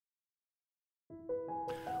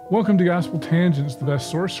Welcome to Gospel Tangents, the best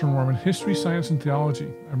source for Mormon history, science, and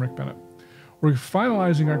theology. I'm Rick Bennett. We're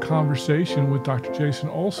finalizing our conversation with Dr. Jason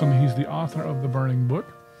Olson. He's the author of The Burning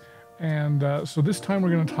Book. And so this time we're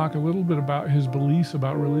going to talk a little bit about his beliefs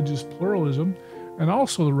about religious pluralism and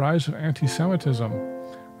also the rise of anti-Semitism.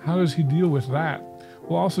 How does he deal with that?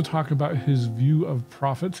 We'll also talk about his view of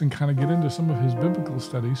prophets and kind of get into some of his biblical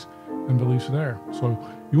studies and beliefs there. So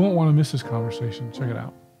you won't want to miss this conversation. Check it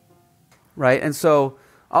out. Right, and so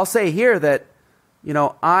I'll say here that,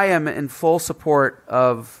 I am in full support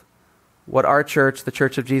of what our church, the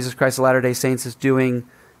Church of Jesus Christ of Latter-day Saints, is doing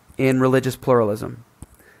in religious pluralism.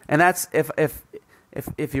 And that's, if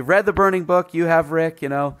you've read The Burning Book, you have, Rick,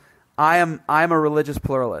 I'm a religious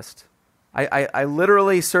pluralist. I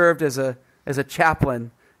literally served as a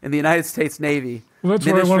chaplain in the United States Navy. Well, that's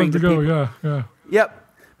where I wanted to go, yeah.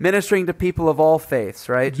 Yep, ministering to people of all faiths,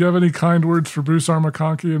 right? Do you have any kind words for Bruce R.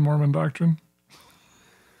 McConkie and Mormon doctrine?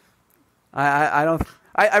 I don't.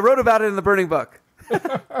 I wrote about it in The Burning Book.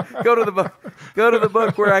 Go to the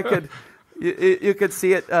book where I could. You could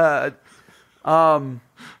see it. Yeah,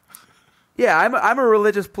 I'm a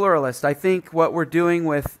religious pluralist. I think what we're doing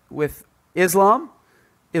with Islam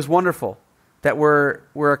is wonderful. That we're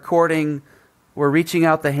reaching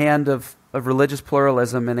out the hand of religious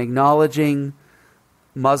pluralism and acknowledging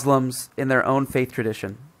Muslims in their own faith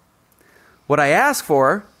tradition. What I ask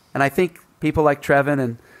for, and I think people like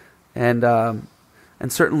Trevin and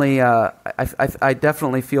certainly I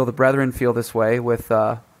definitely feel the brethren feel this way. With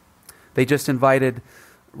they just invited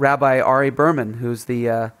Rabbi Ari Berman, who's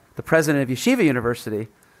the president of Yeshiva University,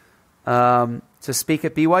 to speak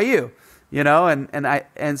at BYU.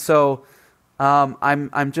 So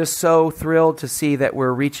I'm just so thrilled to see that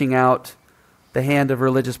we're reaching out the hand of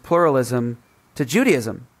religious pluralism to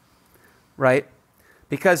Judaism, right?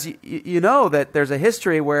 Because you know that there's a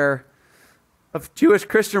history of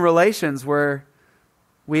Jewish-Christian relations where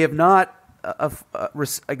we have not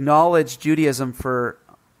acknowledged Judaism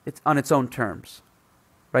on its own terms,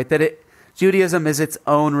 right? That Judaism is its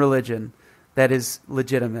own religion that is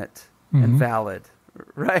legitimate and valid,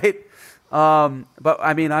 right? But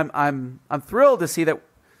I mean, I'm thrilled to see that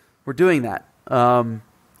we're doing that. I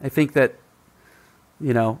think that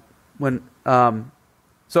when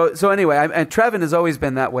so anyway, and Trevin has always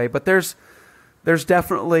been that way, but there's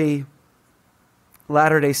definitely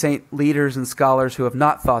Latter-day Saint leaders and scholars who have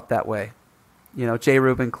not thought that way. J.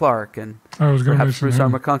 Reuben Clark and perhaps Bruce R.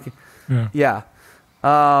 McConkie. Yeah.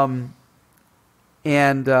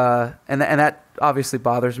 And that obviously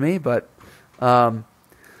bothers me, but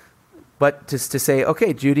just to say,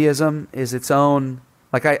 okay, Judaism is its own,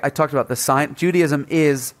 like I talked about Judaism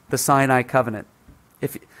is the Sinai covenant.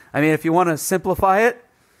 If you want to simplify it,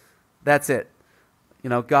 that's it.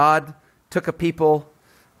 God took a people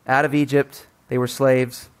out of Egypt. They were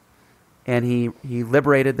slaves, and he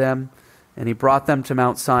liberated them, and he brought them to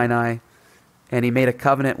Mount Sinai, and he made a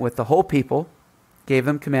covenant with the whole people, gave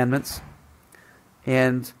them commandments,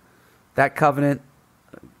 and that covenant,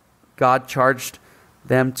 God charged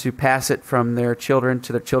them to pass it from their children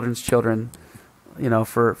to their children's children,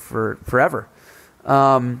 for forever.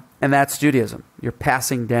 And that's Judaism. You're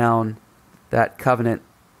passing down that covenant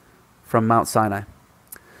from Mount Sinai.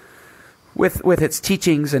 With its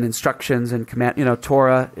teachings and instructions and command,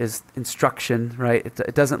 Torah is instruction, right?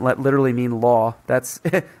 It doesn't literally mean law. That's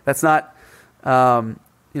not,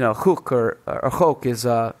 chuk or chok is,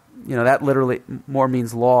 that literally more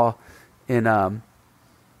means law in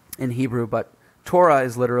Hebrew, but Torah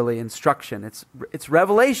is literally instruction. It's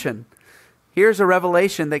revelation. Here's a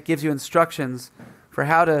revelation that gives you instructions for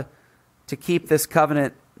how to keep this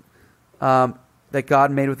covenant that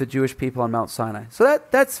God made with the Jewish people on Mount Sinai. So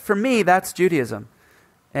that's for me, that's Judaism.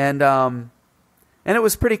 And it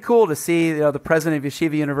was pretty cool to see the president of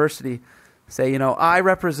Yeshiva University say, I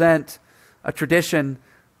represent a tradition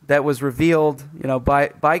that was revealed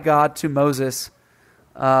by God to Moses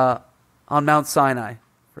on Mount Sinai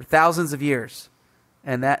for thousands of years.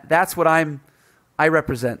 And that's what I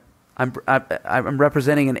represent. I'm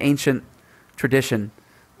representing an ancient tradition.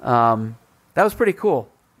 That was pretty cool.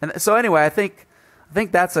 And so anyway, I think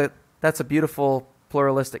that's a beautiful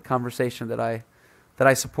pluralistic conversation that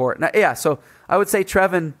I support. Now, yeah, so I would say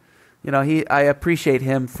Trevin, I appreciate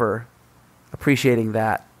him for appreciating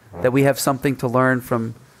that we have something to learn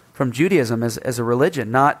from Judaism as a religion,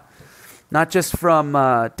 not just from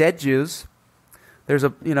dead Jews. There's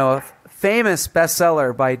a famous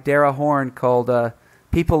bestseller by Dara Horn called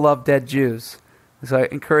 "People Love Dead Jews." So I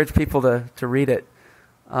encourage people to read it.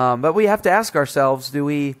 But we have to ask ourselves: Do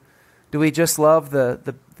we just love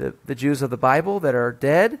the Jews of the Bible that are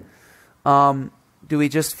dead? Do we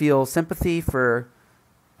just feel sympathy for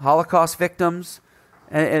Holocaust victims.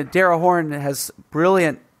 And Darrell Horn has a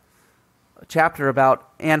brilliant chapter about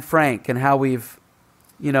Anne Frank and how we've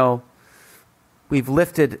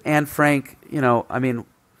lifted Anne Frank,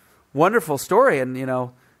 wonderful story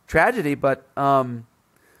and, tragedy, but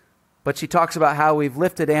she talks about how we've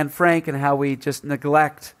lifted Anne Frank and how we just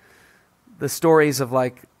neglect the stories of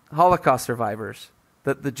like Holocaust survivors,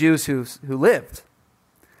 the Jews who lived,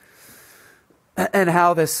 and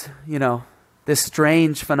how this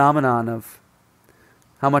strange phenomenon of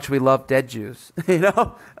how much we love dead Jews,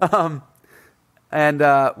 and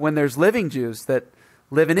when there's living Jews that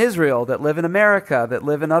live in Israel, that live in America, that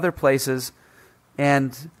live in other places,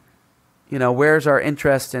 and where's our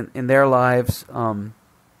interest in their lives?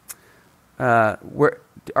 Where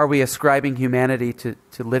are we ascribing humanity to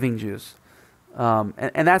living Jews?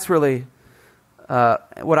 And that's really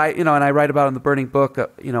what I and I write about in the Burning Book.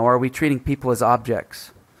 Are we treating people as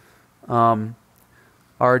objects?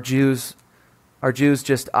 Are Jews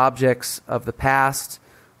just objects of the past?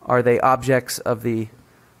 Are they objects of the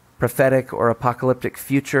prophetic or apocalyptic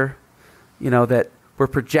future? That we're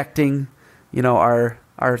projecting, our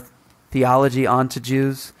theology onto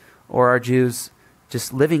Jews, or are Jews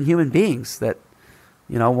just living human beings that,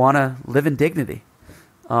 want to live in dignity?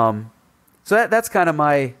 So that's kind of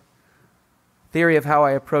my theory of how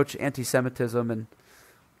I approach anti-Semitism. And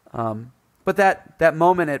but that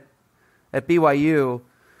moment at BYU,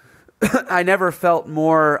 I never felt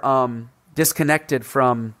more disconnected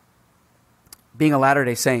from being a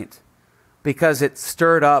Latter-day Saint, because it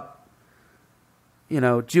stirred up,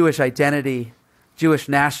 Jewish identity, Jewish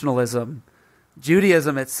nationalism,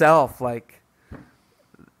 Judaism itself. Like,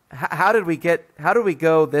 how did we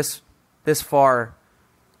go this far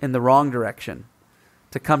in the wrong direction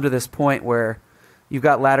to come to this point where you've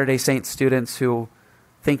got Latter-day Saint students who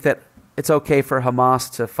think that it's okay for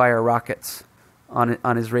Hamas to fire rockets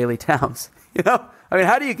on Israeli towns?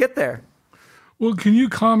 How do you get there? Well, can you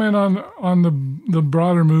comment on the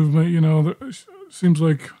broader movement? That seems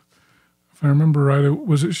like, if I remember right,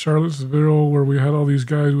 was it Charlottesville where we had all these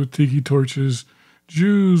guys with tiki torches?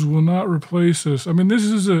 Jews will not replace us.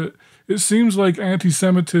 It seems like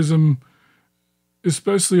anti-Semitism,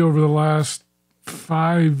 especially over the last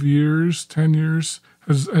 5 years, 10 years,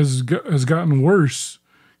 has gotten worse.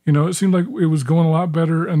 It seemed like it was going a lot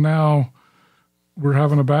better, and now we're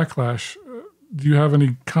having a backlash. Do you have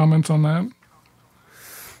any comments on that?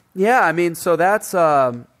 Yeah, so that's,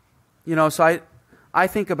 so I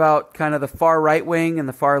think about kind of the far right wing and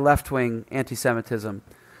the far left wing anti-Semitism.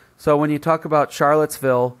 So when you talk about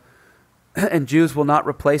Charlottesville and Jews will not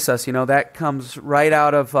replace us, that comes right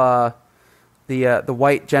out of the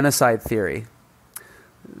white genocide theory,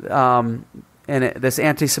 and this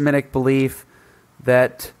anti-Semitic belief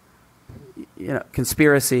that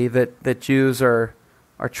conspiracy that Jews are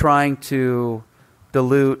trying to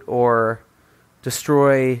dilute or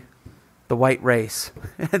destroy the white race.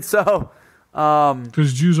 And so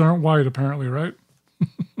because Jews aren't white, apparently, right?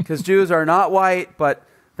 Because Jews are not white, but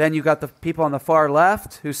then you got the people on the far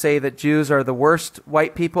left who say that Jews are the worst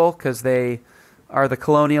white people because they are the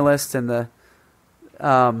colonialists and the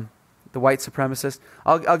white supremacists.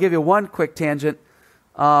 I'll give you one quick tangent.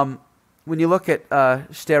 When you look at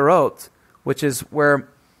Sderot, which is where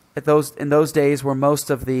in those days where most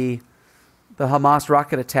of the Hamas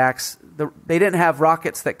rocket attacks, they didn't have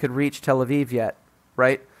rockets that could reach Tel Aviv yet,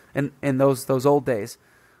 right? In those old days.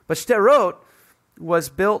 But Sderot was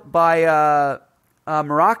built by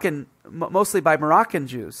mostly by Moroccan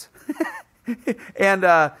Jews and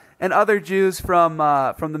other Jews from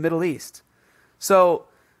the Middle East. So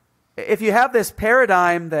if you have this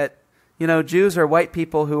paradigm that Jews are white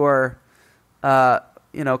people who are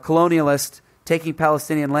colonialists taking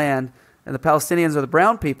Palestinian land, and the Palestinians are the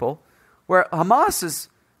brown people, where Hamas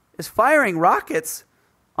is firing rockets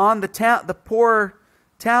on the poor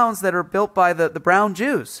towns that are built by the brown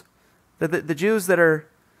Jews, the Jews that are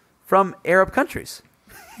from Arab countries.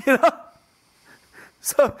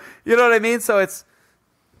 So you know what I mean? So it's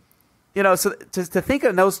so to think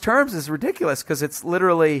in those terms is ridiculous, because it's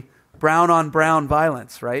literally brown on brown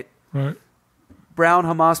violence, right? Right. Brown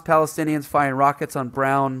Hamas Palestinians firing rockets on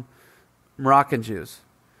brown Moroccan Jews.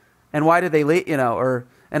 And why did they leave?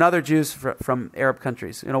 And other Jews from Arab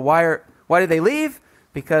countries. Why did they leave?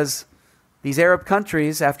 Because these Arab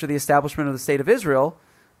countries, after the establishment of the State of Israel,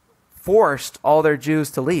 forced all their Jews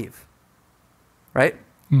to leave. Right?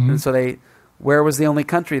 Mm-hmm. And so where was the only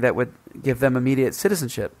country that would give them immediate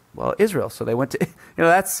citizenship? Well, Israel. So they went to,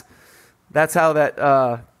 that's how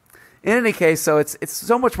that, in any case, so it's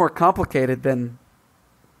so much more complicated than,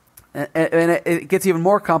 and it gets even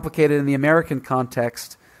more complicated in the American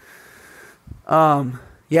context.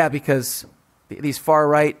 Yeah, because these far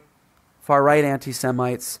right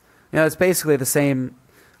anti-Semites, it's basically the same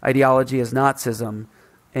ideology as Nazism,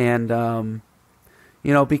 and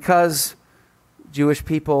because Jewish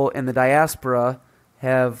people in the diaspora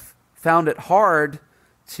have found it hard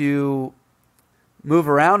to move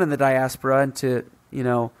around in the diaspora and to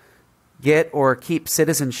get or keep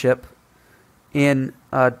citizenship in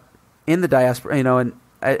the diaspora. And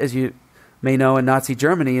as you may know, in Nazi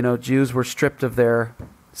Germany, Jews were stripped of their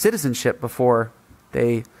citizenship before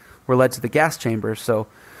they were led to the gas chambers. So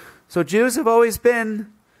Jews have always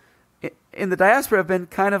been in the diaspora, have been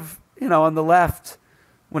kind of on the left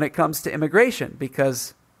when it comes to immigration,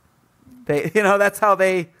 because they that's how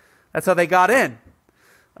they got in.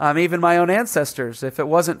 Even my own ancestors, if it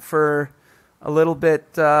wasn't for a little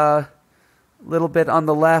bit on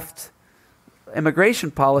the left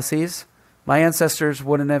immigration policies, my ancestors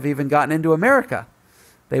wouldn't have even gotten into America.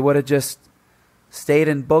 They would have just stayed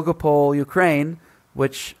in Bogopol, Ukraine,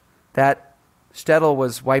 which that shtetl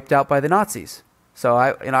was wiped out by the Nazis. So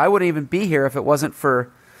I wouldn't even be here if it wasn't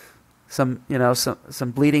for some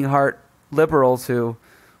some bleeding heart liberals who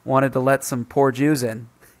wanted to let some poor Jews in.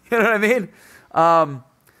 You know what I mean?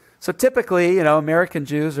 So typically, American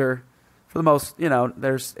Jews are, for the most,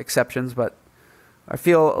 there's exceptions, but I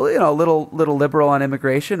feel a little liberal on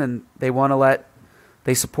immigration, and they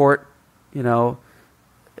support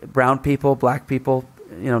brown people, black people,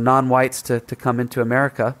 non-whites to come into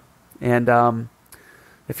America. And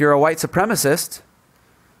if you're a white supremacist,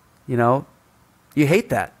 you hate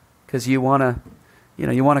that, because you want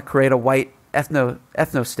to create a white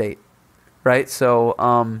ethno state, right? So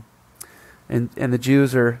and the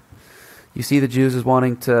Jews you see the Jews as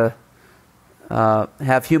wanting to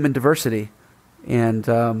have human diversity, and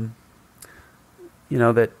the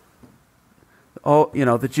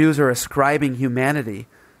Jews are ascribing humanity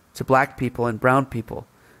to black people and brown people,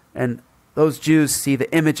 and those Jews see the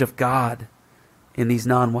image of God in these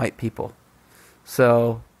non-white people.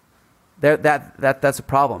 So that's a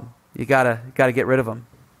problem. You gotta get rid of them,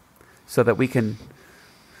 so that we can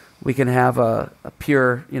have a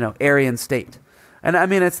pure Aryan state. And I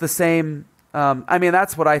mean, it's the same.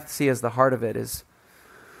 That's what I see as the heart of it is,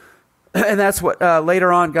 and that's what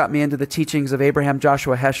later on got me into the teachings of Abraham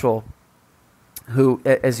Joshua Heschel, who,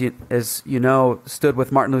 as you know, stood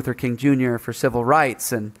with Martin Luther King Jr. for civil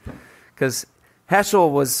rights. And because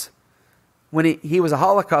Heschel was, when he was a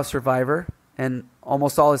Holocaust survivor, and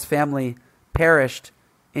almost all his family perished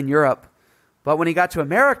in Europe, but when he got to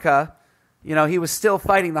America, he was still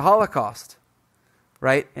fighting the Holocaust,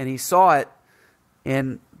 right? And he saw it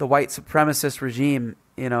in the white supremacist regime,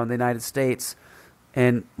 in the United States,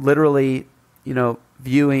 and literally,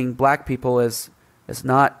 viewing black people as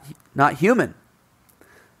not human.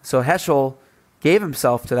 So Heschel gave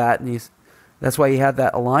himself to that, and that's why he had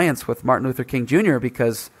that alliance with Martin Luther King Jr.,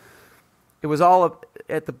 because it was all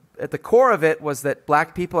at the core of it was that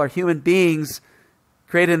black people are human beings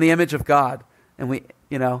created in the image of God, and we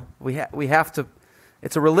have to.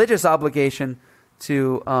 It's a religious obligation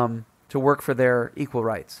to work for their equal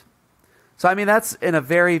rights. So I mean, that's in a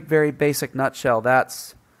very, very basic nutshell.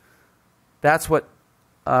 That's what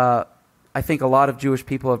I think a lot of Jewish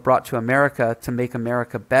people have brought to America to make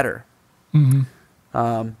America better. Mm-hmm.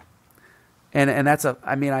 And that's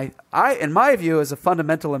I in my view, is a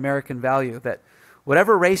fundamental American value that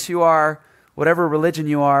whatever race you are, whatever religion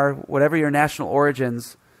you are, whatever your national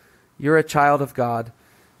origins, you're a child of God.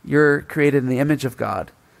 You're created in the image of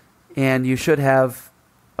God, and you should have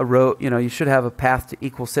you should have a path to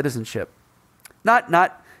equal citizenship. Not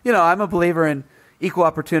I'm a believer in equal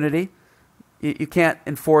opportunity. You can't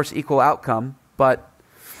enforce equal outcome, but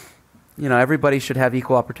everybody should have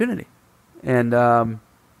equal opportunity. And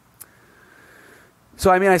so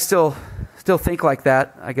I mean, I still think like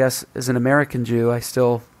that. I guess as an American Jew, I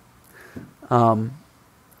still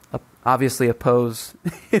obviously oppose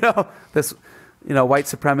this white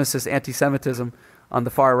supremacist anti-Semitism on the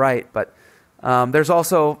far right, but there's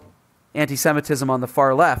also anti-Semitism on the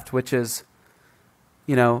far left, which is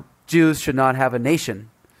Jews should not have a nation.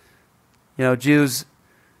 Jews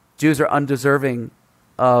are undeserving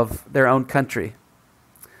of their own country.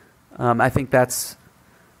 I think that's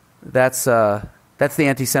the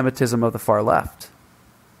anti-Semitism of the far left.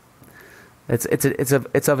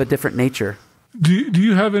 It's of a different nature. Do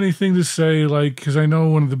you have anything to say, like, because I know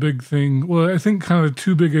one of the big thing, well, I think kind of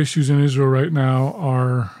two big issues in Israel right now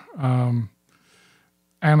are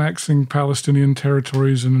annexing Palestinian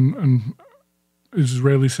territories and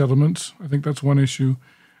Israeli settlements. I think that's one issue.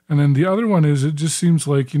 And then the other one is, it just seems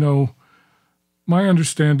like, my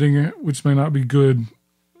understanding, which may not be good,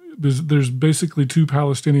 there's basically two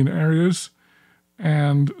Palestinian areas,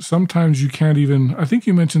 And sometimes you can't even, I think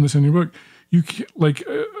you mentioned this in your book, you can't, like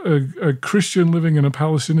a Christian living in a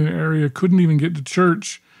Palestinian area couldn't even get to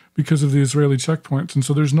church because of the Israeli checkpoints. And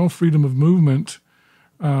so there's no freedom of movement.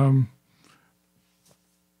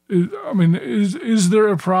 Is there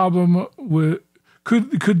a problem with,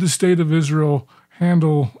 could the state of Israel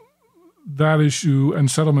handle that issue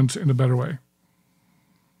and settlements in a better way?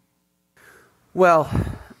 Well,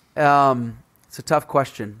 it's a tough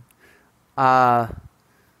question. The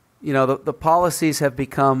policies have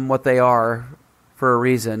become what they are for a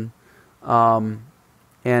reason, and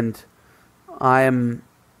I'm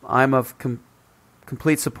of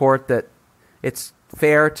complete support that it's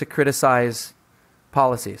fair to criticize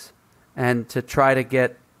policies and to try to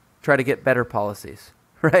get better policies,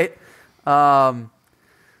 right? I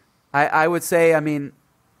would say,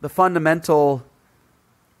 the fundamental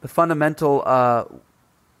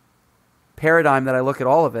paradigm that I look at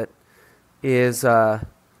all of it is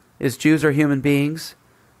Jews are human beings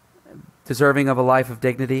deserving of a life of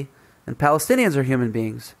dignity, and Palestinians are human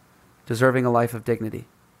beings deserving a life of dignity.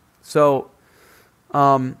 So,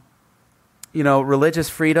 religious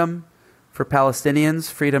freedom for Palestinians,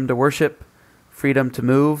 freedom to worship, freedom to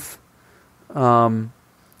move,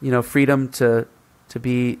 freedom to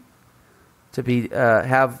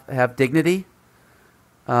have dignity.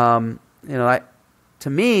 To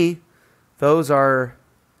me, those are.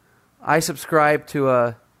 I subscribe to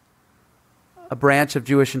a branch of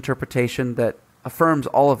Jewish interpretation that affirms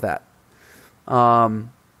all of that. And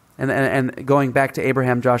going back to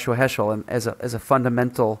Abraham Joshua Heschel and as a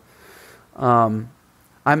fundamental, I'm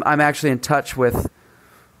actually in touch with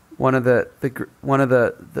one of the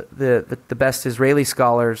best Israeli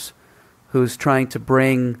scholars who's trying to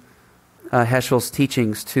bring Heschel's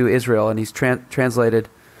teachings to Israel, and he's translated.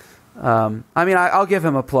 I'll give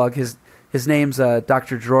him a plug. His name's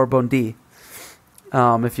Dr. Dror Bondi.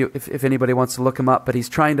 If anybody wants to look him up, but he's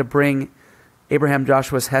trying to bring Abraham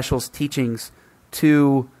Joshua Heschel's teachings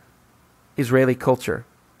to Israeli culture.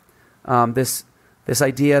 This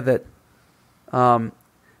idea that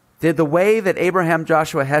the way that Abraham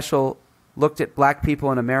Joshua Heschel looked at black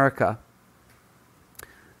people in America,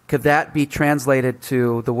 could that be translated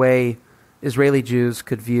to the way Israeli Jews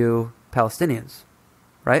could view Palestinians,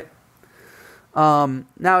 right?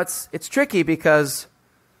 Now it's tricky because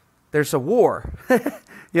there's a war,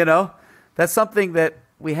 that's something that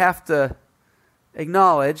we have to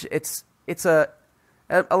acknowledge. It's a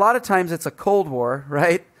lot of times it's a Cold War,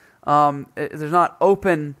 right? There's not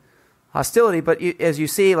open hostility, but as you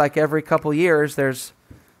see, like every couple years, there's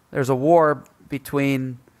a war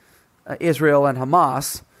between Israel and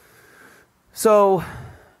Hamas. So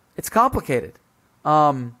it's complicated.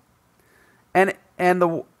 And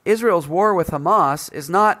Israel's war with Hamas is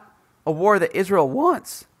not a war that Israel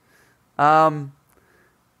wants.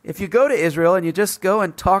 If you go to Israel and you just go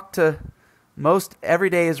and talk to most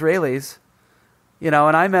everyday Israelis, and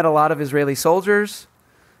I met a lot of Israeli soldiers.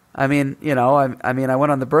 I went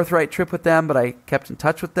on the birthright trip with them, but I kept in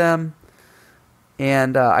touch with them.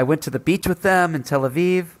 And I went to the beach with them in Tel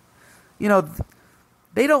Aviv.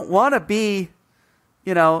 They don't want to be,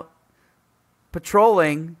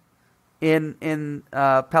 patrolling in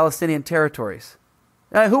Palestinian territories.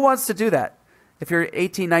 Who wants to do that? If you're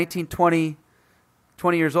 18, 19, 20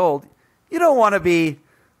 years old, you don't want to be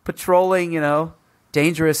patrolling,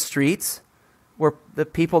 dangerous streets where the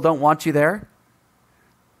people don't want you there.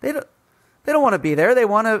 They don't want to be there. They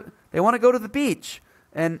want to go to the beach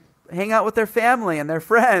and hang out with their family and their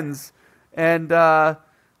friends and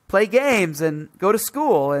play games and go to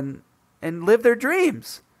school and live their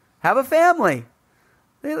dreams, have a family.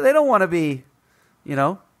 They don't want to be, they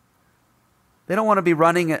don't want to be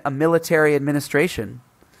running a military administration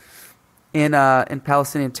in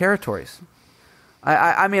Palestinian territories.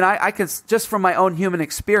 I can, just from my own human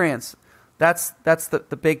experience, that's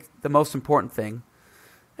the most important thing.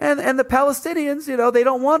 And the Palestinians, they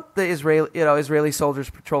don't want the Israeli soldiers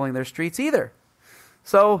patrolling their streets either.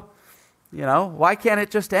 So, why can't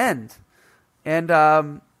it just end? And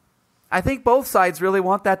I think both sides really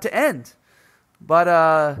want that to end.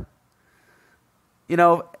 But,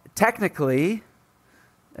 technically,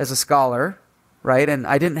 as a scholar, right, and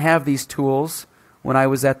I didn't have these tools when I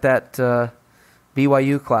was at that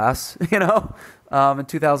BYU class, in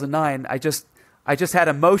 2009. I just had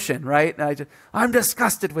emotion, right? And I'm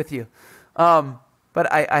disgusted with you.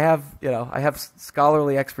 But I have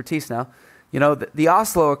scholarly expertise now. The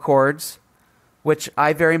Oslo Accords, which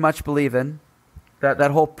I very much believe in,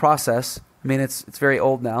 that whole process. It's very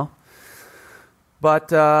old now. But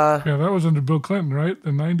that was under Bill Clinton, right?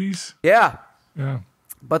 The 90s? Yeah. Yeah.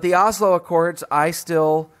 But the Oslo Accords, I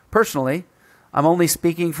still, personally, I'm only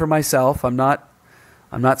speaking for myself. I'm not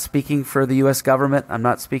speaking for the U.S. government. I'm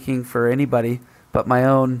not speaking for anybody but my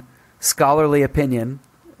own scholarly opinion,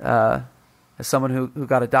 as someone who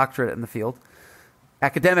got a doctorate in the field,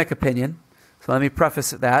 academic opinion. So let me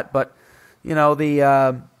preface that. But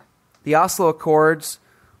the Oslo Accords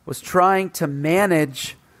was trying to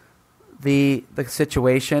manage the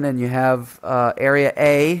situation, and you have Area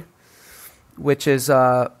A, which is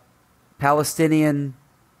Palestinian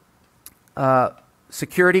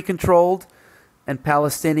security controlled and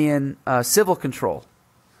Palestinian civil control,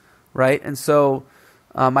 right? And so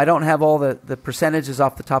I don't have all the percentages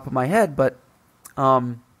off the top of my head, but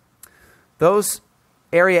those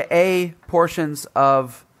Area A portions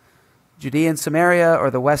of Judea and Samaria,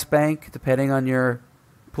 or the West Bank, depending on your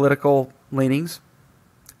political leanings,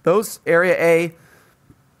 those Area A,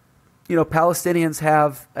 Palestinians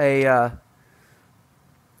have a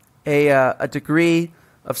degree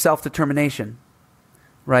of self-determination,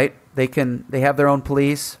 right? They have their own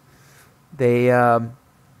police, their own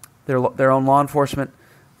law enforcement,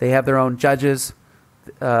 they have their own judges,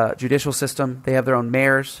 judicial system, they have their own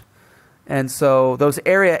mayors, and so those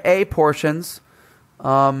Area A portions,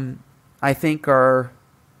 I think obviously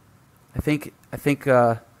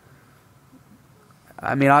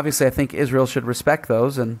I think Israel should respect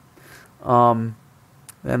those, and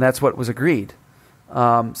that's what was agreed.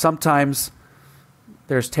 Sometimes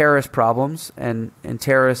there's terrorist problems, and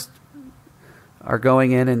terrorists are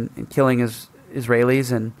going in and killing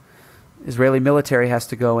Israelis, and Israeli military has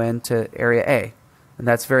to go into Area A, and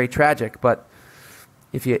that's very tragic. But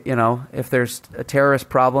if if there's a terrorist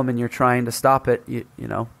problem and you're trying to stop it, you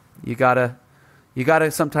gotta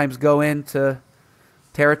sometimes go into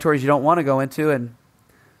territories you don't want to go into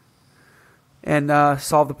and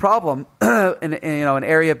solve the problem. In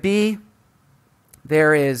Area B,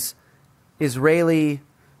 there is Israeli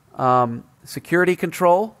security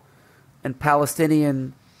control and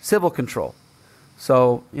Palestinian civil control.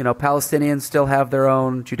 So, Palestinians still have their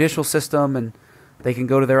own judicial system, and they can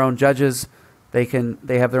go to their own judges. They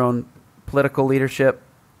have their own political leadership,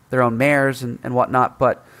 their own mayors and whatnot.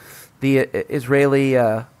 But the Israeli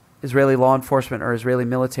law enforcement or Israeli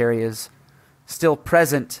military is still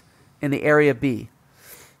present in the Area B.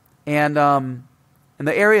 And in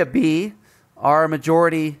the Area B are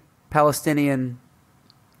majority Palestinian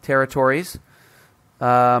territories.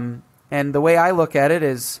 And the way I look at it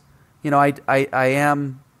is, I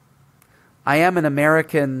am an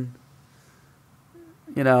American,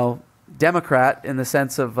 Democrat in the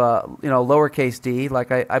sense of, lowercase d.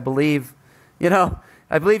 Like I believe,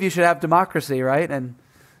 I believe you should have democracy, right? And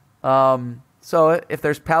so if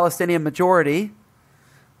there's Palestinian majority,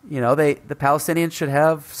 the Palestinians should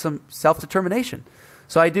have some self-determination.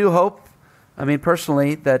 So I do hope,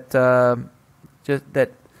 personally, that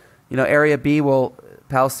Area B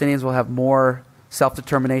Palestinians will have more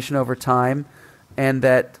self-determination over time, and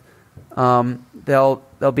that they'll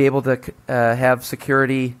be able to have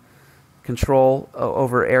security control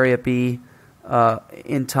over Area B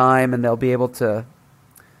in time, and they'll be able to,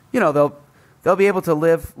 they'll be able to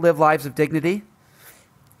live lives of dignity,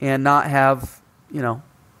 and not have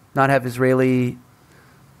Israeli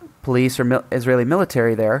police or Israeli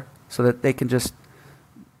military there, so that they can just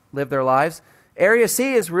live their lives. Area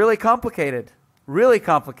C is really complicated.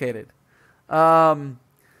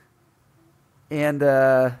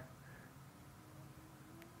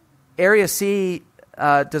 Area C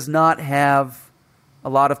does not have a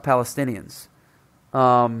lot of Palestinians.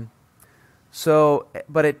 But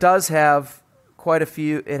it does have quite a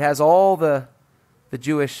few. It has all the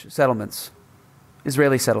Jewish settlements,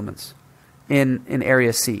 Israeli settlements, in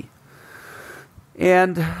Area C.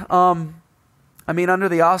 And under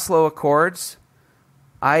the Oslo Accords,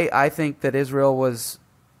 I think that Israel was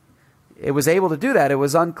able to do that. It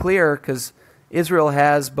was unclear because Israel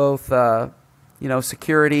has both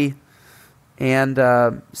security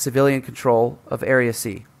and civilian control of Area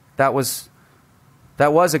C. That was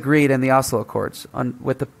agreed in the Oslo Accords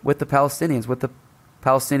with the Palestinians, with the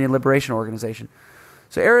Palestinian Liberation Organization.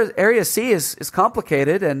 So Area C is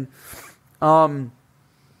complicated, and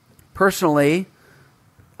personally,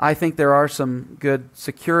 I think there are some good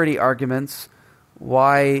security arguments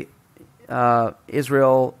why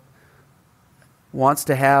Israel wants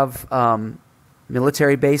to have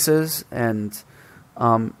military bases and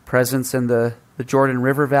presence in the Jordan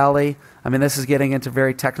River Valley. This is getting into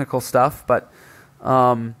very technical stuff, but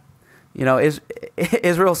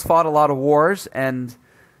Israel's fought a lot of wars, and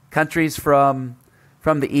countries from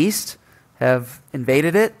the east have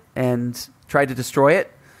invaded it and tried to destroy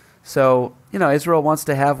it. So, Israel wants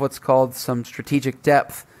to have what's called some strategic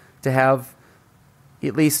depth, to have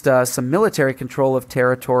at least some military control of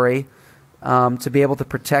territory to be able to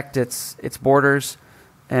protect its borders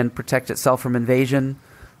and protect itself from invasion.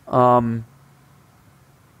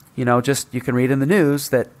 Just you can read in the news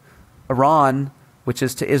that Iran, which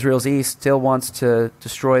is to Israel's east, still wants to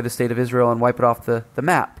destroy the state of Israel and wipe it off the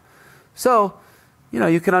map. So,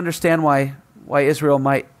 you can understand why Israel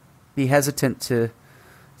might be hesitant to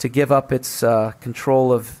give up its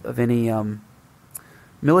control of any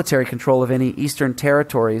military control of any eastern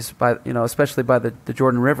territories, especially by the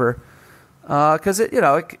Jordan River, because it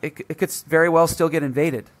could very well still get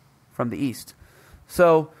invaded from the east.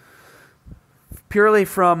 So, purely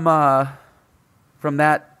from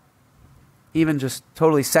that, even just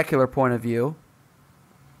totally secular point of view,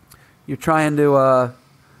 you're trying to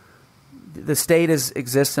the state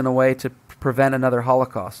exists in a way to prevent another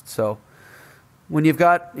Holocaust. So when you've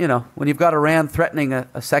got Iran threatening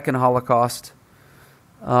a second Holocaust,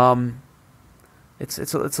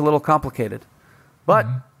 it's a little complicated. But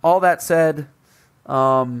all that said,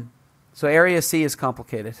 so Area C is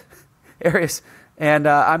complicated. And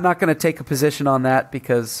I'm not going to take a position on that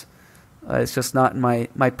because it's just not in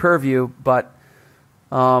my purview. But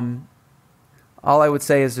all I would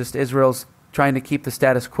say is just Israel's trying to keep the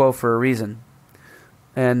status quo for a reason.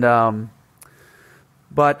 And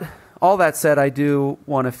but all that said, I do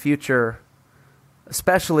want a future,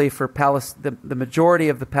 especially for the majority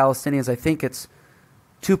of the Palestinians. I think it's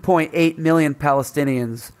 2.8 million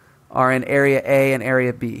Palestinians are in Area A and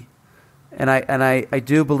Area B. And I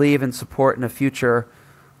do believe and support in a future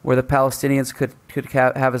where the Palestinians could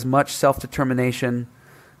have as much self-determination,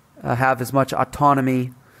 have as much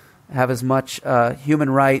autonomy, have as much human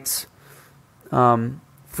rights,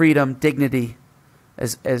 freedom, dignity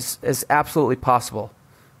as absolutely possible.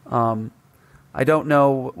 I don't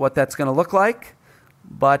know what that's going to look like,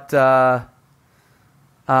 but I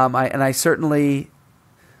certainly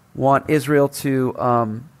want Israel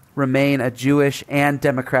to remain a Jewish and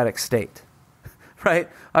democratic state, right?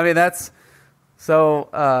 I mean, that's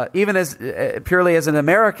so. Even as purely as an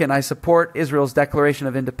American, I support Israel's Declaration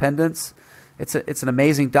of Independence. It's an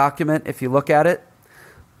amazing document if you look at it,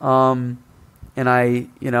 and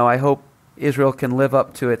I hope Israel can live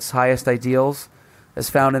up to its highest ideals as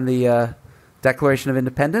found in the Declaration of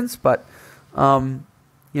Independence. But for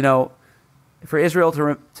Israel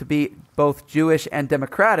to be both Jewish and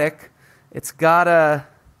democratic, it can't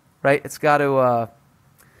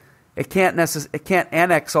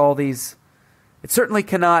annex all these. It certainly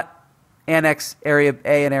cannot annex Area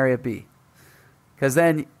A and Area B, because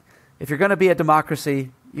then if you're going to be a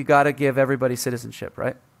democracy, you got to give everybody citizenship,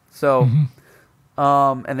 right? So,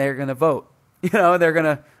 and they're going to vote,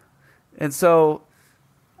 and so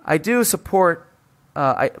I do support.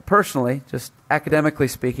 I personally, just academically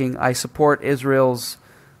speaking, I support Israel's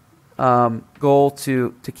goal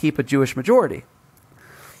to keep a Jewish majority.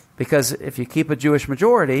 Because if you keep a Jewish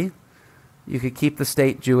majority, you could keep the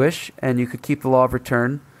state Jewish, and you could keep the law of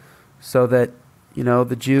return, so that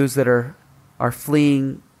the Jews that are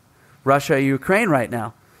fleeing Russia or Ukraine right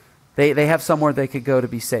now, they have somewhere they could go to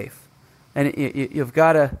be safe. And you've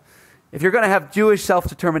got to, if you're going to have Jewish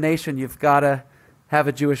self-determination, you've got to have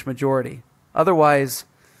a Jewish majority. Otherwise,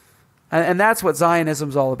 and that's what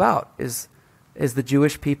Zionism's all about, is the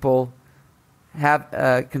Jewish people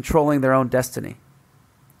have controlling their own destiny.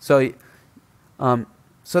 So,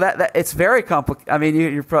 that it's very complicated. I mean,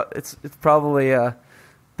 it's probably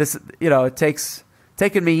this. It's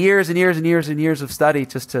taken me years and years and years and years of study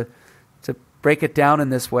just to break it down in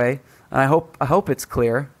this way. And I hope it's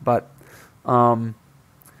clear. But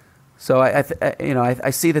so I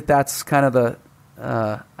see that's kind of the.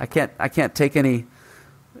 I can't take any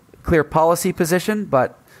clear policy position,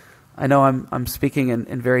 but I know I'm speaking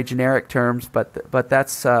in very generic terms. But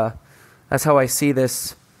that's how I see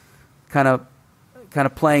this kind of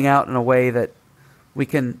playing out in a way that we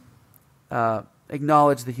can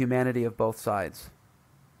acknowledge the humanity of both sides.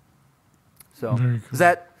 So,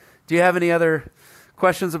 cool. Do you have any other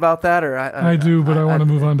questions about that? Or I do, but I want to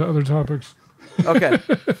move on to other topics. Okay,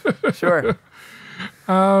 sure.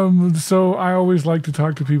 So I always like to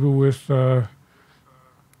talk to people with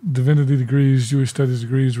divinity degrees, Jewish studies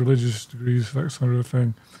degrees, religious degrees, that sort of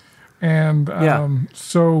thing. And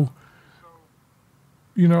so,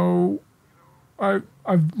 I've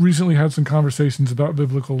recently had some conversations about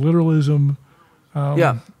biblical literalism.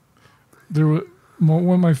 There was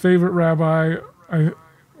one of my favorite rabbi.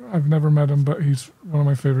 I've never met him, but he's one of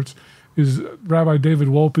my favorites. Is Rabbi David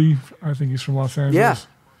Wolpe. I think he's from Los Angeles.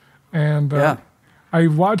 Yeah. And I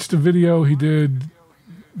watched a video he did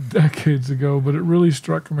decades ago, but it really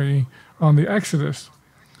struck me on the Exodus.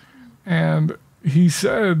 And he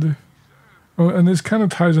said Oh, and this kind of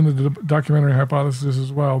ties into the documentary hypothesis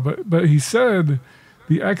as well. But he said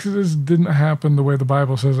the Exodus didn't happen the way the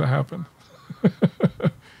Bible says it happened.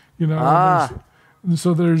 You know, and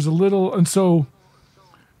so there's a little, and so,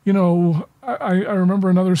 you know, I remember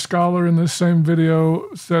another scholar in this same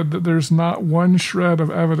video said that there's not one shred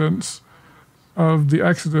of evidence of the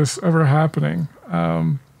Exodus ever happening.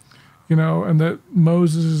 You know, and that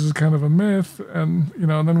Moses is kind of a myth, and you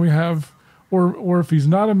know, and then we have, or if he's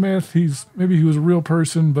not a myth, maybe he was a real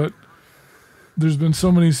person, but there's been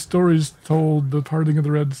so many stories told. The parting of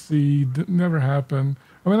the Red Sea never happened.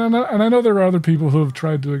 I mean, I know there are other people who have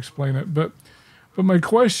tried to explain it, but my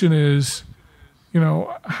question is, you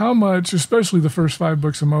know, how much, especially the first 5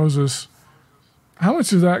 books of Moses, how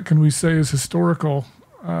much of that can we say is historical?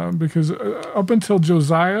 Because up until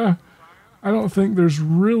Josiah, I don't think there's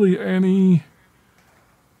really any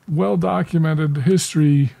well-documented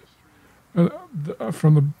history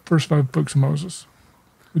from the first 5 books of Moses.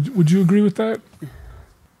 Would you agree with that?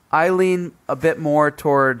 I lean a bit more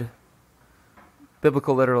toward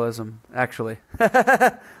biblical literalism, actually.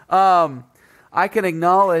 I can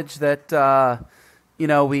acknowledge that, you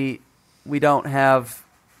know, we don't have,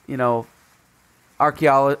 you know,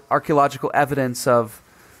 archaeological evidence of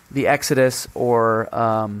the Exodus or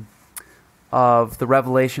of the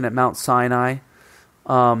revelation at Mount Sinai,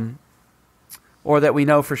 or that we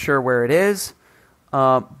know for sure where it is.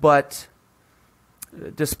 But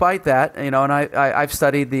despite that, you know, and I've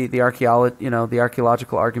studied the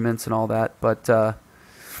archaeological arguments and all that, but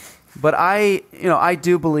I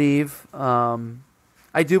do believe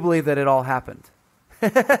that it all happened.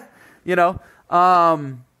 you know,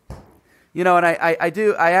 and I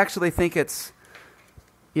actually think it's,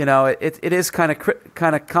 you know, it is kind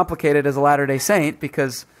of complicated as a Latter-day Saint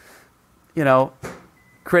because, you know,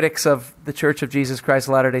 critics of the Church of Jesus Christ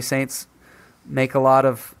of Latter-day Saints make a lot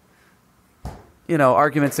of, you know,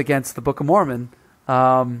 arguments against the Book of Mormon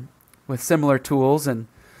with similar tools, and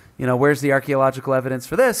you know, where's the archaeological evidence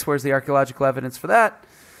for this? Where's the archaeological evidence for that?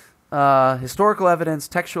 Historical evidence,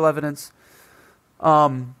 textual evidence.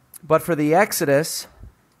 But for the Exodus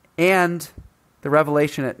and the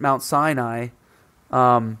revelation at Mount Sinai,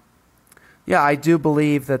 I do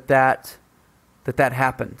believe that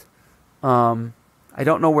happened. I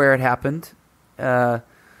don't know where it happened.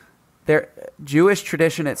 Jewish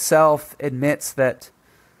tradition itself admits that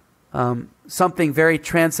something very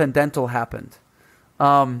transcendental happened.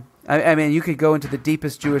 I mean, you could go into the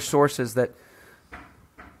deepest Jewish sources that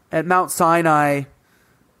at Mount Sinai,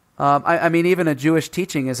 I mean, even a Jewish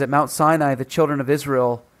teaching is at Mount Sinai, the children of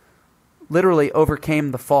Israel literally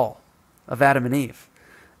overcame the fall of Adam and Eve.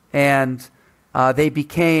 And they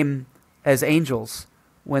became as angels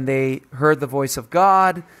when they heard the voice of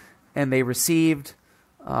God and they received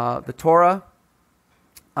the Torah.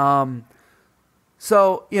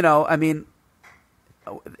 So, you know, I mean,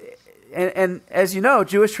 and as you know,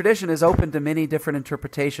 Jewish tradition is open to many different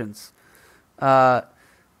interpretations.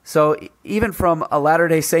 So even from a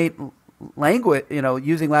Latter-day Saint language, you know,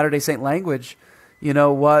 using Latter-day Saint language, you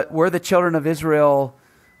know, were the children of Israel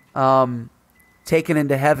taken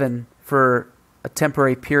into heaven for a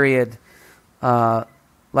temporary period,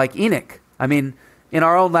 like Enoch? I mean, in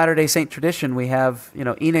our own Latter-day Saint tradition, we have, you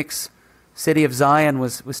know, Enoch's city of Zion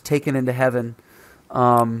was taken into heaven,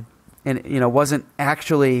 and, you know, wasn't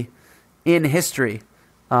actually in history,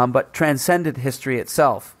 but transcended history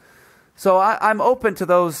itself. So I'm open to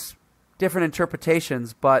those different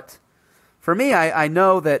interpretations, but for me, I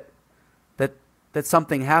know that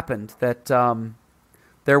something happened, that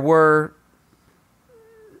there were,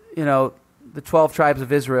 you know, the 12 tribes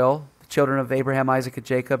of Israel, the children of Abraham, Isaac, and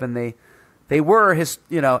Jacob, and they were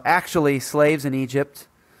actually slaves in Egypt,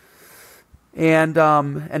 and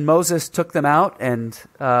Moses took them out, and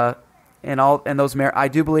those I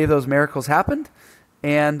do believe those miracles happened,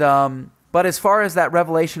 and but as far as that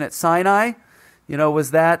revelation at Sinai, you know,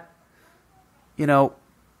 was that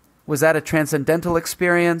a transcendental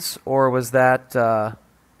experience, or was that a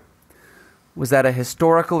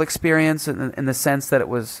historical experience in the sense that it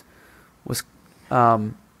was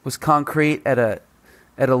concrete at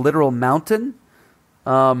a literal mountain?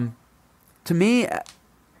 To me,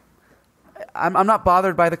 I'm not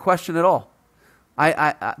bothered by the question at all.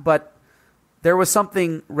 But there was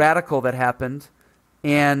something radical that happened,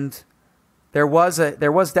 and there was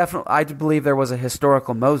definitely, I believe there was a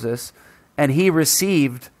historical Moses, and he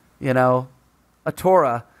received, you know, a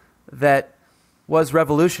Torah that was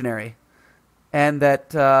revolutionary, and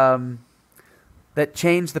that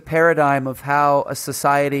changed the paradigm of how a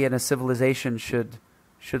society and a civilization should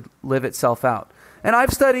live itself out. And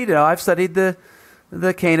I've studied the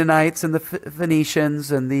Canaanites and the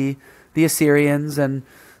Phoenicians and the the Assyrians and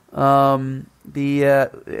the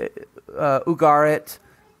Ugarit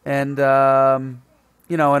and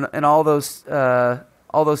and all those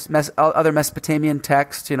other Mesopotamian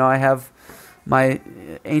texts. I have my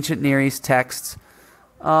ancient Near East texts,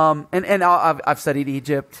 and I've studied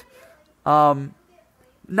Egypt.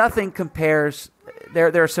 Nothing compares.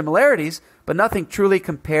 There are similarities, but nothing truly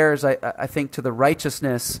compares. I think to the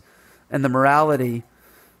righteousness and the morality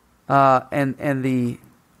and the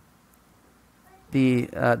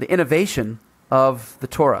innovation of the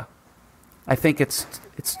Torah. I think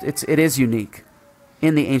it is unique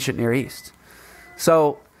in the ancient Near East.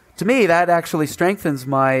 So to me, that actually strengthens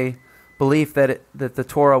my belief that the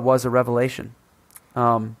Torah was a revelation.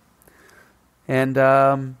 So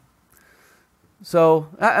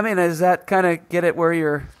I mean, does that kind of get it where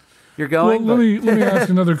you're going? Well, let me ask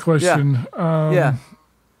another question. Yeah.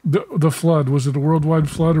 The flood, was it a worldwide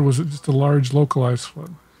flood or was it just a large localized flood?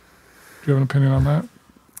 Do you have an opinion on that?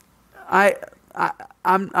 I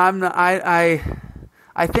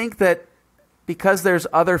think that because there's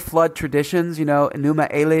other flood traditions,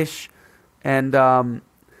 Enuma Elish, and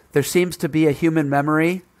there seems to be a human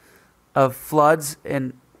memory of floods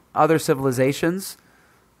in other civilizations.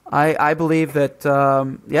 I believe that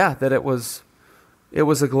that it was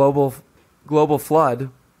a global flood,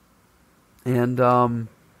 and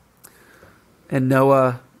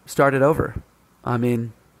Noah started over. I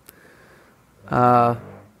mean, I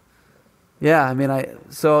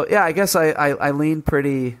guess I lean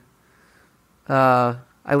pretty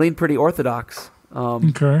orthodox.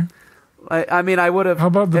 Okay. I would have. How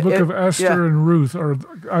about the book of Esther and Ruth? Or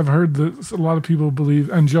I've heard that a lot of people believe,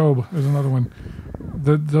 and Job is another one,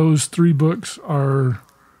 that those 3 books are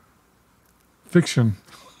fiction.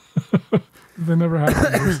 They never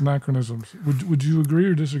happened. There's anachronisms. Would you agree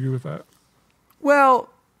or disagree with that? Well,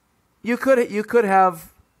 you could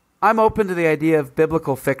have. I'm open to the idea of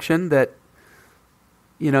biblical fiction that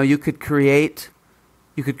you could create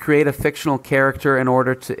a fictional character in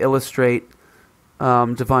order to illustrate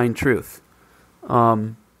divine truth.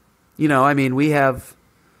 We have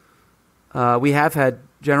had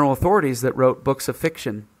general authorities that wrote books of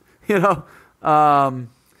fiction. Paul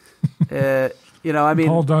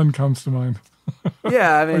Dunn comes to mind.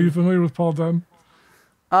 Yeah, are you familiar with Paul Dunn?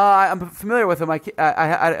 I'm familiar with him.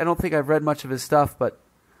 I don't think I've read much of his stuff, but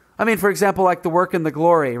for example, like The Work and the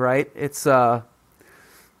Glory, right? It's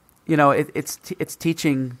it's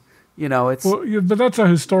teaching. But that's a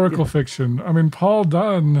historical fiction. Paul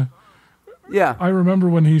Dunn. Yeah, I remember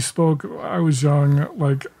when he spoke. I was young.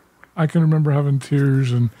 Like, I can remember having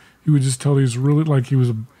tears, and he would just tell he was really like he was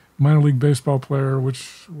a minor league baseball player,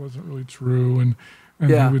 which wasn't really true, and he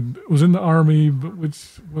was in the army, but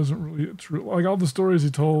which wasn't really true. Like all the stories he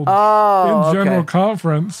told in general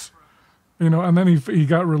conference, and then he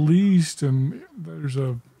got released, and there's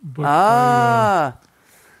a book by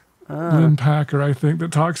Lynn Packer, I think,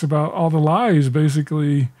 that talks about all the lies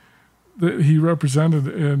basically that he represented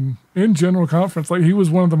in general conference. Like, he was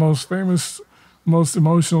one of the most famous, most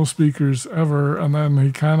emotional speakers ever, and then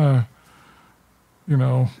he kind of,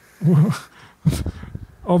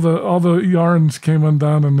 all the yarns came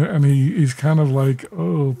undone, and he's kind of like,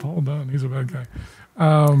 oh, Paul Dunn, he's a bad guy.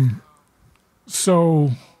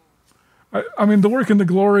 So, The Work and the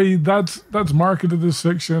Glory, that's marketed as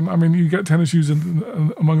fiction. You get tennis shoes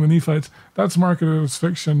among the Nephites. That's marketed as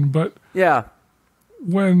fiction, but yeah.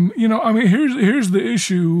 When here's the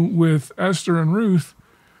issue with Esther and Ruth.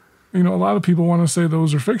 A lot of people want to say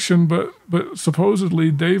those are fiction, but supposedly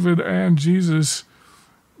David and Jesus,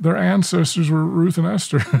 their ancestors were Ruth and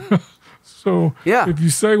Esther. So if you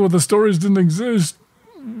say, well, the stories didn't exist,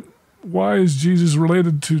 why is Jesus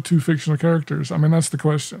related to 2 fictional characters? That's the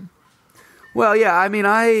question. Well, yeah.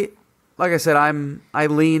 Like I said, I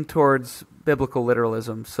lean towards biblical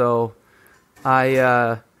literalism, so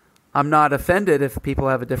I'm not offended if people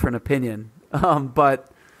have a different opinion. But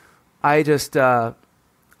I just I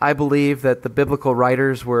believe that the biblical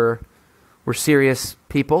writers were serious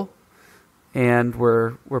people and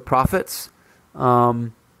were prophets.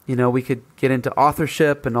 We could get into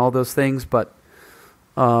authorship and all those things, but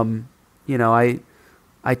I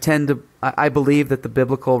believe that the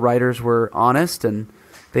biblical writers were honest, and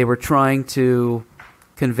they were trying to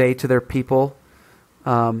convey to their people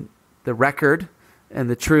the record and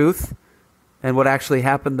the truth and what actually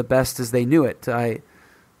happened the best as they knew it. I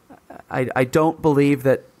don't believe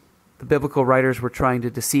that the biblical writers were trying to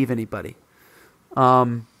deceive anybody.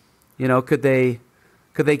 Could they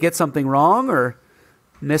get something wrong or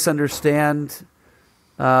misunderstand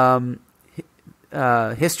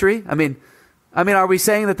history? Are we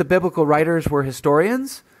saying that the biblical writers were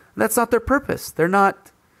historians? That's not their purpose. They're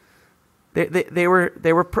not They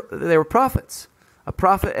were prophets. A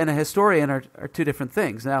prophet and a historian are two different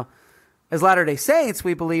things. Now, as Latter-day Saints,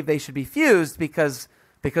 we believe they should be fused because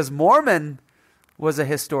Mormon was a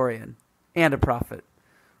historian and a prophet.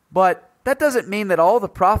 But that doesn't mean that all the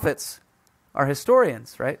prophets are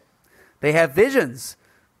historians, right? They have visions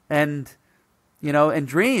and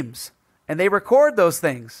dreams, and they record those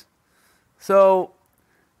things. So,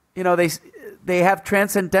 they have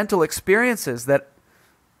transcendental experiences that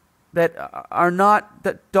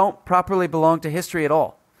don't properly belong to history at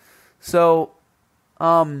all. So,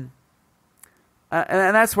 and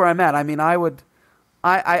that's where I'm at. I mean,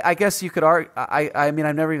 I guess you could argue. I mean,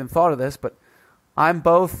 I've never even thought of this, but I'm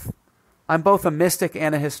both a mystic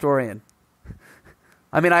and a historian.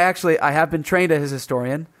 I mean, I have been trained as a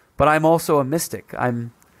historian, but I'm also a mystic.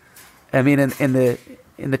 In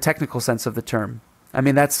the technical sense of the term. I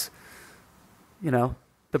mean, that's,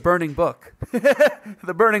 the burning book.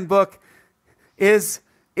 The burning book is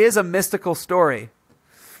a mystical story.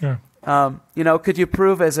 Yeah. Could you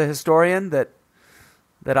prove as a historian that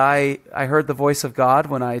I heard the voice of God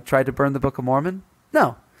when I tried to burn the Book of Mormon?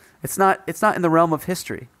 No. It's not in the realm of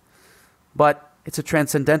history. But it's a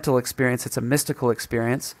transcendental experience. It's a mystical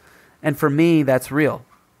experience. And for me, that's real.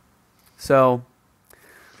 So,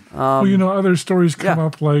 other stories come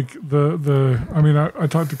up like I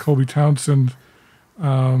talked to Colby Townsend.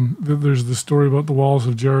 There's the story about the walls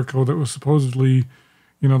of Jericho that was supposedly,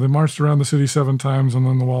 they marched around the city 7 times and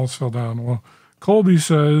then the walls fell down. Well, Colby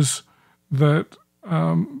says that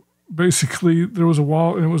basically there was a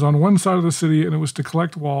wall and it was on one side of the city and it was to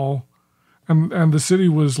collect wall, and the city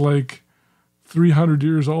was like 300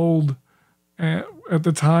 years old at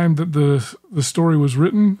the time that the story was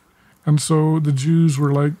written. And so the Jews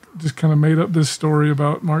were like, just kind of made up this story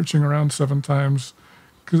about marching around 7 times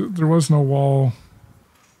because there was no wall.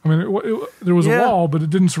 I mean, there was a wall, but it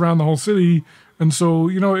didn't surround the whole city. And so,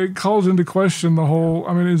 it calls into question the whole,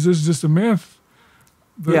 is this just a myth?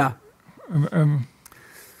 And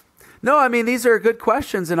no, I mean, these are good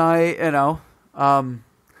questions. And I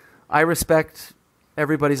respect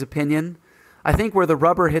everybody's opinion. I think where the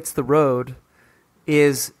rubber hits the road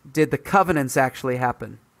is, did the covenants actually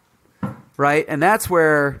happen? Right? And that's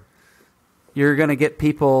where you're going to get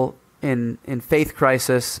people in faith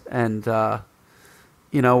crisis and,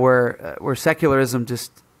 where secularism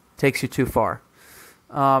just takes you too far.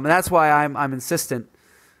 And that's why I'm insistent.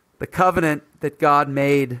 The covenant that God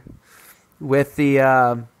made with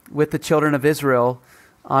the children of Israel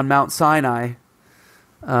on Mount Sinai,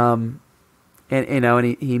 and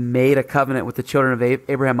he made a covenant with the children of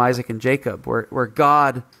Abraham, Isaac, and Jacob, where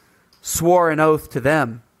God swore an oath to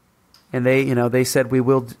them. And they said, we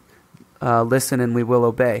will listen and we will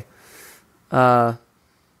obey. To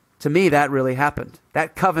me, that really happened.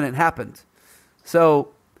 That covenant happened. So,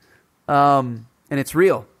 and it's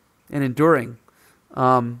real and enduring.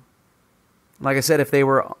 Like I said, if they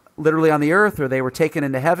were literally on the earth or they were taken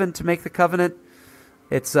into heaven to make the covenant,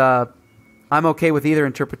 it's I'm okay with either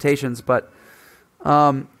interpretations. But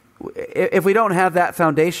if we don't have that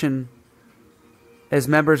foundation as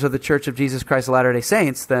members of the Church of Jesus Christ of Latter-day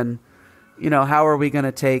Saints, then how are we going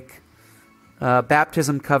to take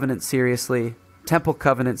baptism covenant seriously, temple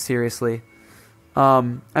covenant seriously?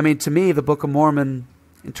 To me, the Book of Mormon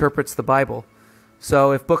interprets the Bible.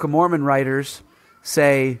 So if Book of Mormon writers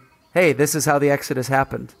say, hey, this is how the Exodus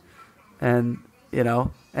happened, and there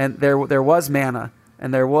was manna,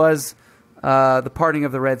 and there was the parting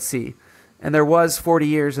of the Red Sea, and there was 40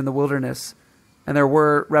 years in the wilderness, and there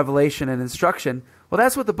were revelation and instruction. Well,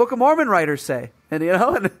 that's what the Book of Mormon writers say,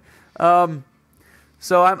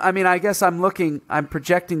 so I guess I'm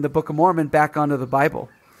projecting the Book of Mormon back onto the Bible.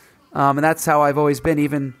 And that's how I've always been,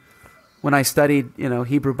 even when I studied,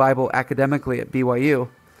 Hebrew Bible academically at BYU.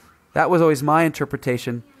 That was always my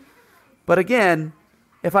interpretation. But again,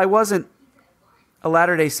 if I wasn't a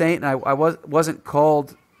Latter-day Saint and I wasn't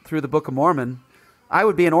called through the Book of Mormon, I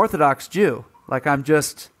would be an Orthodox Jew. Like I'm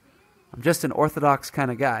just an Orthodox kind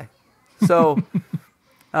of guy. So,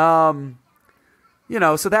 so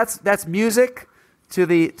that's music to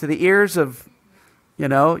the ears of,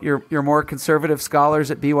 your more conservative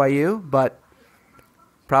scholars at BYU, but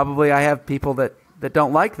probably I have people that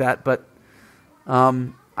don't like that, but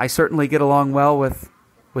I certainly get along well with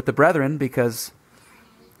the brethren because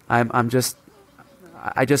I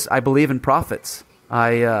believe in prophets.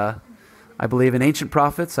 I believe in ancient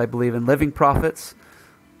prophets. I believe in living prophets.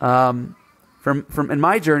 From in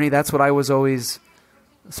my journey, that's what I was always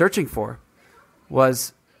searching for.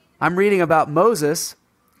 Was I'm reading about Moses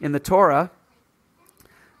in the Torah,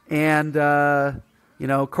 and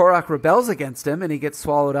Korach rebels against him, and he gets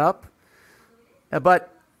swallowed up.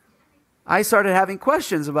 But I started having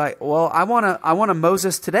questions about, well, I want a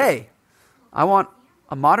Moses today. I want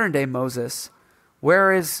a modern day Moses.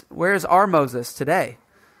 Where is our Moses today?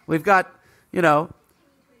 We've got, we've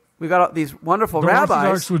got these wonderful rabbis. The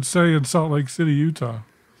Orthodox would say in Salt Lake City, Utah.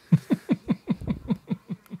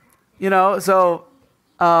 And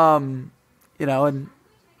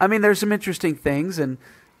I mean, there's some interesting things, and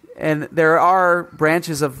there are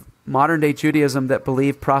branches of modern day Judaism that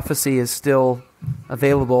believe prophecy is still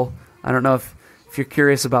available. I don't know if you're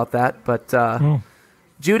curious about that, but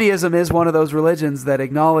Judaism is one of those religions that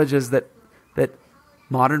acknowledges that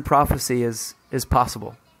modern prophecy is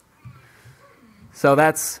possible. So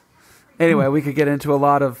anyway, we could get into a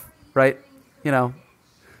lot of,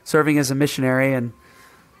 serving as a missionary and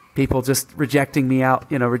people just rejecting me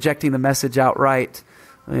out, rejecting the message outright.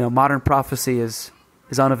 Modern prophecy is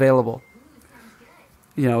unavailable.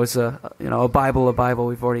 It's a Bible.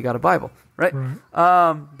 We've already got a Bible, right?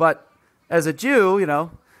 But as a Jew,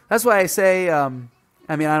 that's why I say, I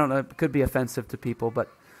don't know, it could be offensive to people, but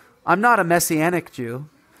I'm not a Messianic Jew.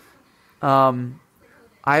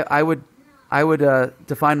 I would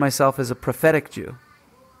define myself as a prophetic Jew.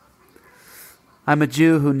 I'm a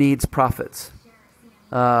Jew who needs prophets,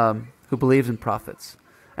 who believes in prophets.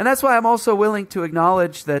 And that's why I'm also willing to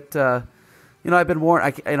acknowledge that, I've been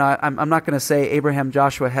warned. I'm not going to say Abraham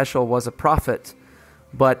Joshua Heschel was a prophet,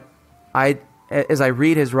 but as I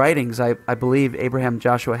read his writings, I believe Abraham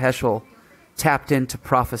Joshua Heschel tapped into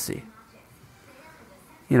prophecy.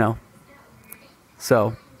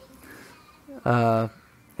 So, and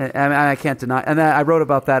I can't deny. And I wrote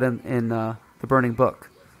about that in the Burning Book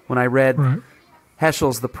when I read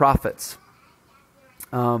Heschel's The Prophets.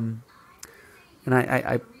 And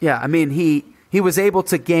he was able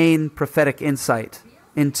to gain prophetic insight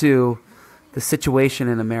into the situation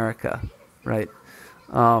in America, right?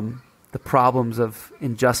 The problems of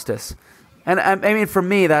injustice, and for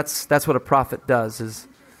me, that's what a prophet does. Is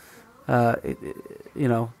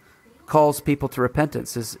calls people to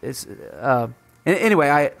repentance.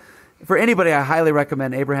 Anyway, for anybody, I highly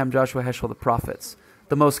recommend Abraham Joshua Heschel, The Prophets,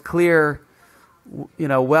 the most clear,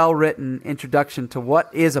 well-written introduction to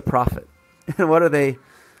what is a prophet and what are they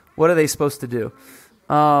supposed to do.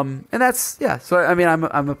 And that's, so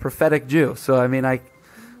I'm a prophetic Jew. So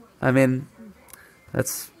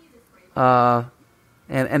that's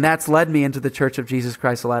and that's led me into the Church of Jesus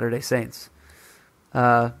Christ of Latter-day Saints.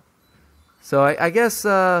 So I guess,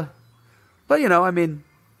 but it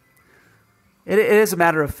is a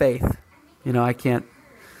matter of faith. I can't,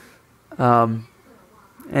 and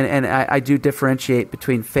I do differentiate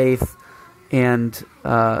between faith and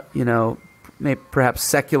maybe perhaps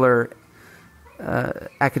secular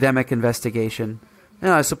academic investigation.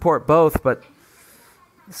 I support both, but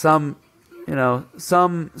some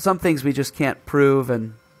things we just can't prove,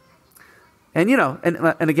 and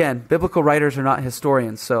again, biblical writers are not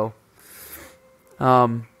historians, so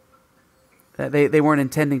they weren't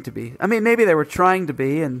intending to be. Maybe they were trying to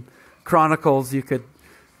be, and Chronicles, you could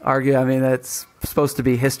argue, that's supposed to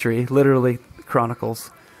be history, literally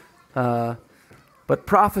Chronicles. But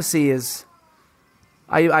prophecy is,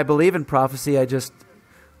 I believe in prophecy. I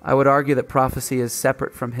would argue that prophecy is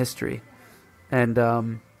separate from history,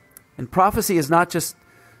 and prophecy is not just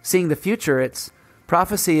seeing the future.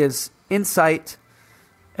 Prophecy is insight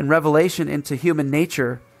and revelation into human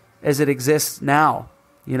nature as it exists now.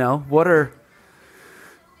 What are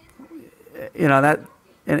that,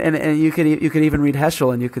 and you could even read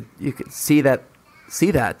Heschel, and you could see that.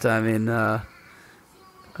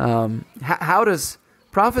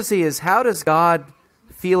 How does God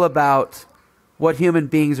feel about what human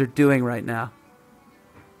beings are doing right now?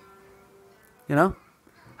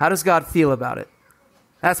 How does God feel about it?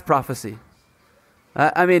 That's prophecy.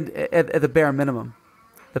 At the bare minimum.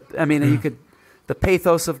 You could, the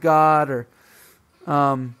pathos of God,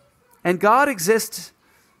 and God exists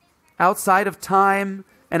outside of time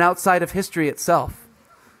and outside of history itself.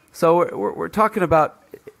 So we're talking about,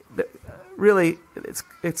 really,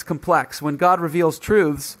 it's complex. When God reveals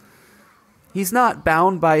truths, He's not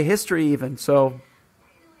bound by history even. So,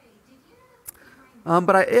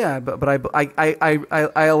 but I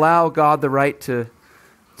allow God the right to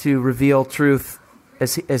reveal truth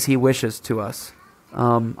as He wishes to us.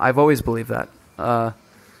 I've always believed that.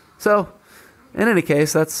 So, in any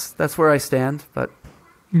case, that's where I stand. But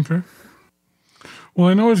okay. Well,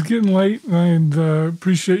 I know it's getting late, and I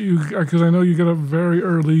appreciate you because I know you get up very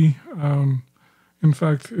early. In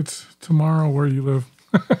fact, it's tomorrow where you live.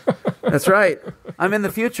 That's right. I'm in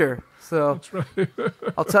the future, so that's right.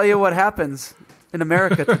 I'll tell you what happens in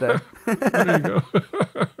America today. There you go.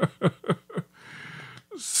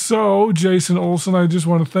 So, Jason Olson, I just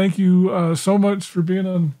want to thank you so much for being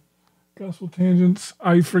on Gospel Tangents.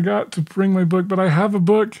 I forgot to bring my book, but I have a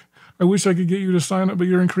book. I wish I could get you to sign it, but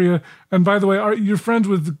you're in Korea. And by the way, you're friends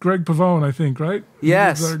with Greg Pavone, I think, right?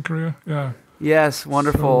 Yes. He's in Korea. Yeah. Yes,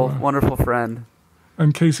 wonderful, wonderful friend.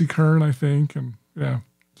 And Casey Kern, I think, and yeah.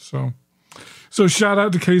 So shout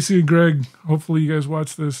out to Casey and Greg. Hopefully, you guys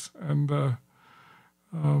watch this. And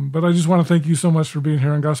but I just want to thank you so much for being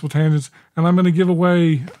here on Gospel Tangents. And I'm going to give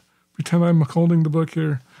away. Pretend I'm holding the book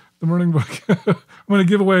here, the Morning Book. I'm going to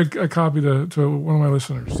give away a copy to one of my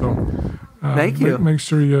listeners. So thank you. Make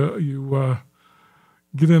sure you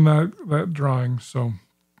get in that drawing. So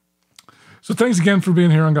thanks again for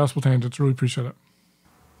being here on Gospel Tangents. Really appreciate it.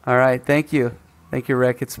 All right. Thank you. Thank you,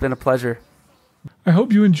 Rick. It's been a pleasure. I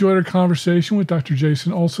hope you enjoyed our conversation with Dr.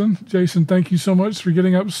 Jason Olson. Jason, thank you so much for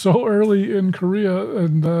getting up so early in Korea.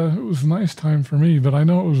 And it was a nice time for me, but I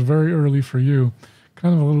know it was very early for you.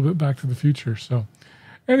 Kind of a little bit back to the future. So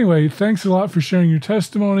anyway, thanks a lot for sharing your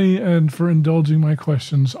testimony and for indulging my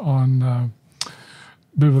questions on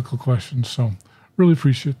biblical questions. So really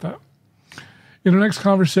appreciate that. In our next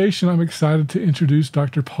conversation, I'm excited to introduce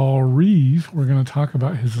Dr. Paul Reeve. We're going to talk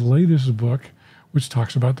about his latest book, which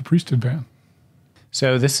talks about the priesthood ban.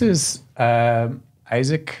 So this is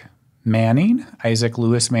Isaac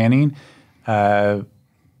Lewis Manning,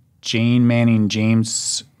 Jane Manning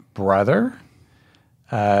James' brother,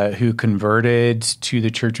 who converted to the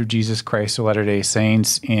Church of Jesus Christ of Latter-day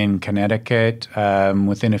Saints in Connecticut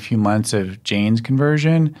within a few months of Jane's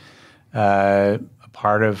conversion.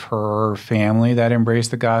 Part of her family that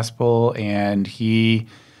embraced the gospel, and he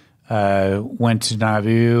went to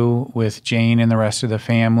Nauvoo with Jane and the rest of the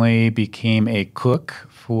family, became a cook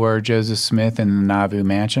for Joseph Smith in the Nauvoo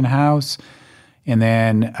Mansion House. And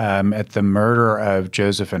then at the murder of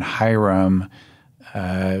Joseph and Hiram,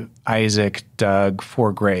 Isaac dug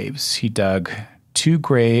 4 graves. He dug 2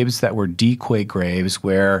 graves that were decoy graves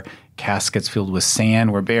where caskets filled with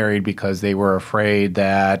sand were buried because they were afraid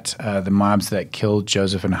that the mobs that killed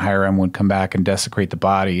Joseph and Hiram would come back and desecrate the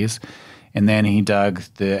bodies. And then he dug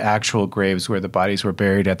the actual graves where the bodies were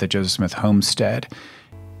buried at the Joseph Smith homestead.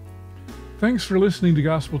 Thanks for listening to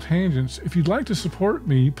Gospel Tangents. If you'd like to support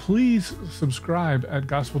me, please subscribe at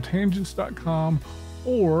gospeltangents.com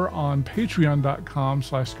or on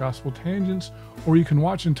patreon.com/gospeltangents, or you can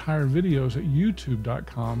watch entire videos at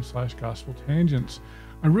youtube.com/gospeltangents.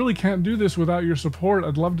 I really can't do this without your support.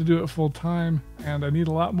 I'd love to do it full time, and I need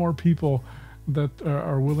a lot more people that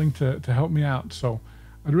are willing to help me out. So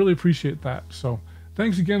I'd really appreciate that. So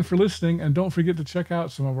thanks again for listening, and don't forget to check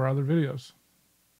out some of our other videos.